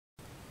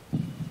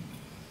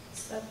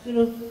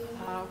Sadhguru,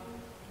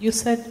 you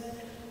said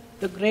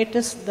the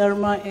greatest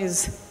dharma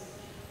is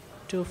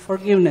to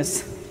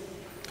forgiveness.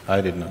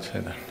 I did not say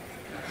that.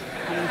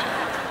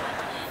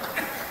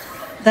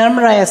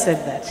 Dharmaraya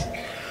said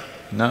that.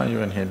 No,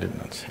 even he did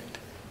not say it.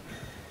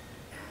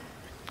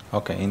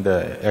 Okay, in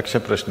the Yaksha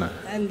Prashna.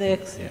 And the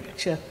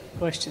Yaksha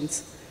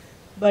questions.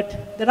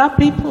 But there are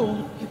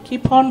people, you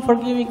keep on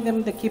forgiving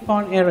them, they keep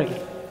on erring.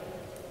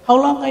 How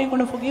long are you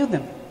going to forgive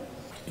them?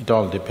 It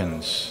all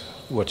depends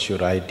what's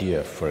your idea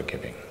of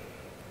forgiving.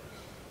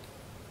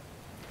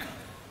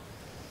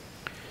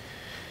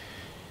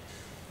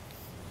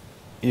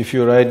 If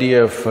your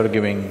idea of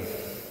forgiving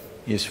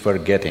is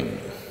forgetting,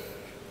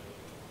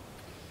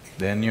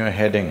 then you're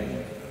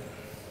heading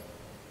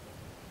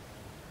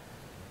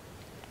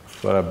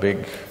for a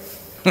big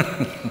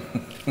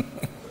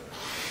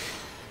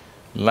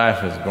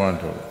life is going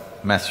to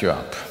mess you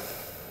up.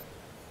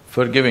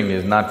 Forgiving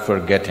is not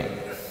forgetting.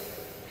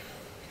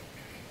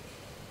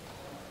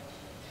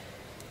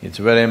 It's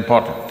very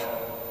important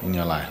in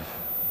your life.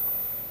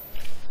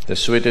 The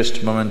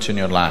sweetest moments in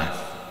your life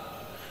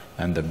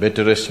and the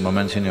bitterest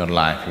moments in your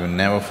life, you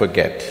never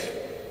forget,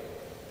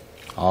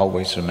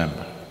 always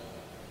remember.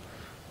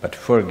 But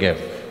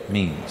forgive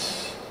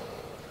means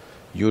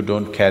you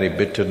don't carry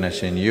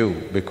bitterness in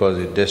you because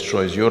it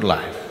destroys your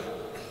life.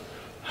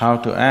 How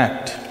to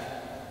act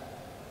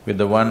with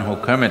the one who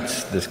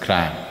commits this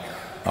crime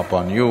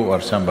upon you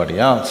or somebody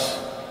else,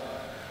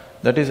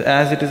 that is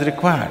as it is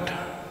required.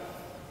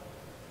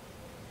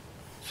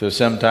 So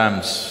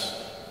sometimes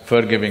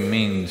forgiving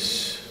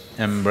means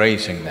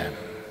embracing them.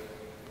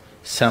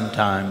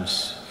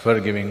 Sometimes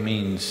forgiving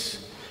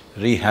means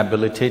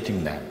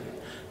rehabilitating them.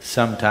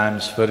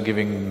 Sometimes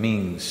forgiving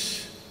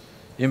means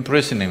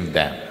imprisoning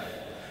them.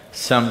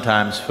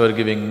 Sometimes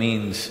forgiving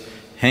means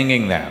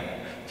hanging them.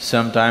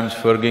 Sometimes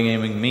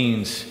forgiving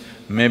means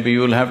maybe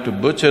you'll have to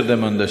butcher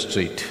them on the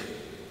street.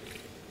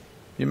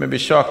 You may be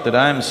shocked that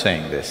I am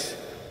saying this,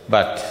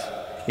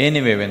 but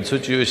anyway when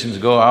situations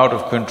go out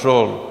of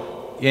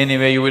control,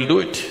 anyway you will do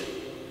it.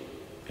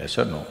 Yes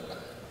or no?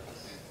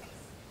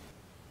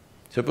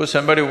 Suppose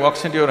somebody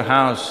walks into your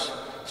house,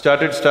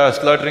 started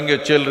slaughtering your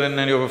children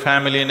and your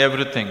family and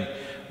everything,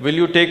 will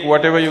you take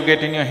whatever you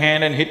get in your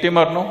hand and hit him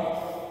or no?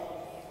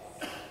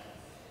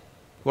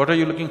 What are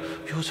you looking,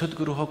 yo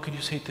Sadhguru, how can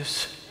you say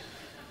this?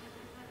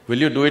 Will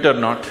you do it or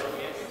not?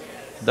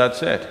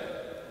 That's it.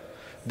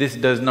 This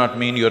does not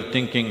mean you're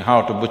thinking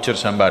how to butcher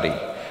somebody.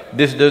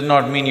 This does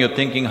not mean you're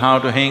thinking how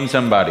to hang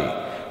somebody.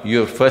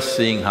 You're first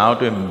seeing how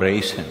to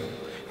embrace him.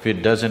 If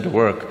it doesn't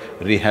work,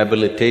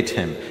 rehabilitate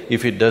him.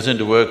 If it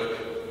doesn't work,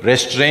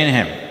 restrain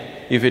him.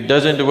 If it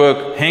doesn't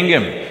work, hang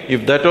him.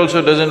 If that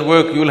also doesn't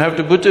work, you'll have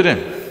to butcher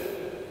him.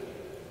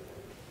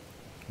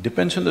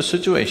 Depends on the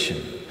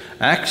situation.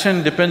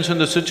 Action depends on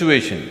the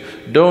situation.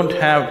 Don't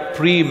have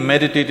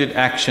premeditated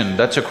action,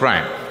 that's a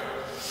crime.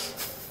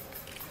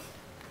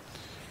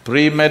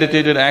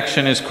 Premeditated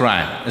action is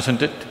crime,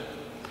 isn't it?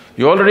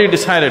 You already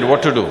decided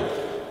what to do.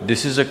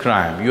 This is a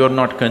crime. You are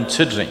not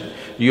considering,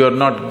 you are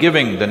not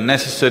giving the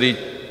necessary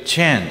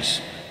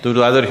chance to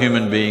the other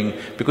human being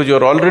because you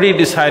are already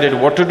decided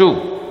what to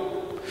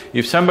do.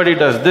 If somebody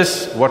does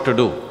this, what to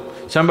do?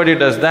 Somebody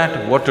does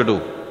that, what to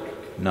do?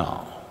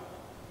 No,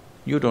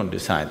 you don't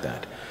decide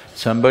that.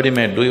 Somebody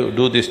may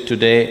do this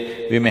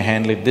today, we may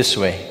handle it this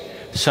way.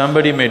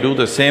 Somebody may do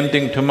the same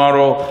thing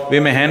tomorrow, we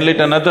may handle it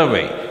another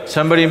way.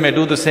 Somebody may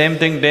do the same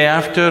thing day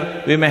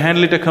after, we may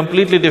handle it a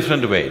completely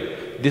different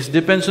way. This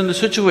depends on the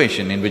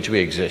situation in which we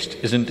exist,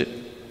 isn't it?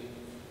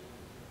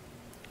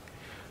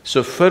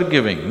 So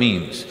forgiving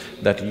means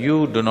that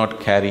you do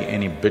not carry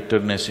any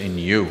bitterness in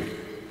you,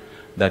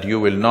 that you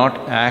will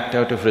not act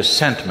out of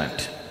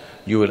resentment,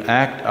 you will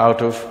act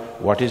out of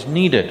what is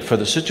needed for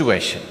the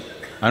situation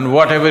and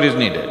whatever is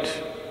needed.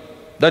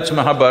 That's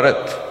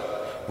Mahabharata.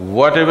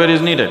 Whatever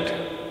is needed,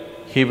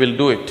 he will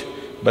do it,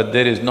 but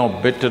there is no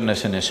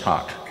bitterness in his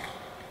heart.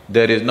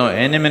 There is no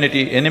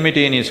enmity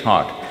in his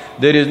heart.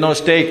 There is no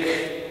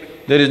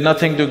stake, there is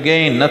nothing to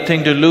gain,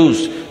 nothing to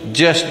lose,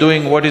 just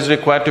doing what is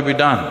required to be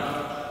done.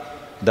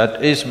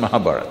 That is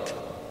Mahabharata,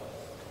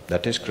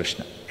 that is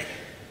Krishna.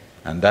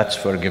 And that's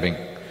forgiving,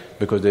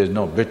 because there is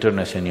no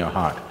bitterness in your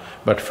heart.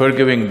 But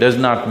forgiving does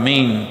not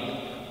mean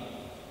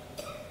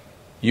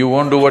you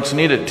won't do what's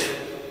needed.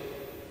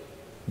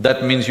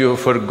 That means you have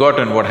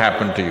forgotten what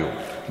happened to you.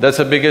 That's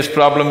the biggest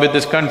problem with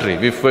this country,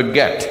 we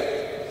forget.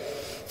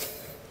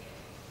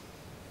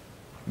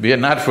 We are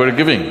not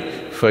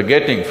forgiving,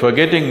 forgetting.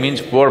 Forgetting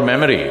means poor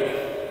memory.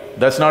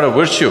 That's not a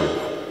virtue.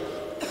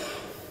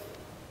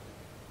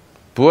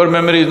 Poor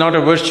memory is not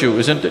a virtue,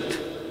 isn't it?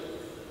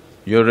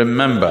 You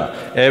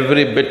remember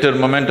every bitter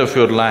moment of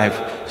your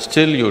life,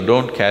 still you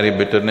don't carry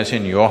bitterness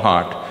in your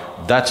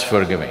heart, that's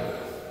forgiving.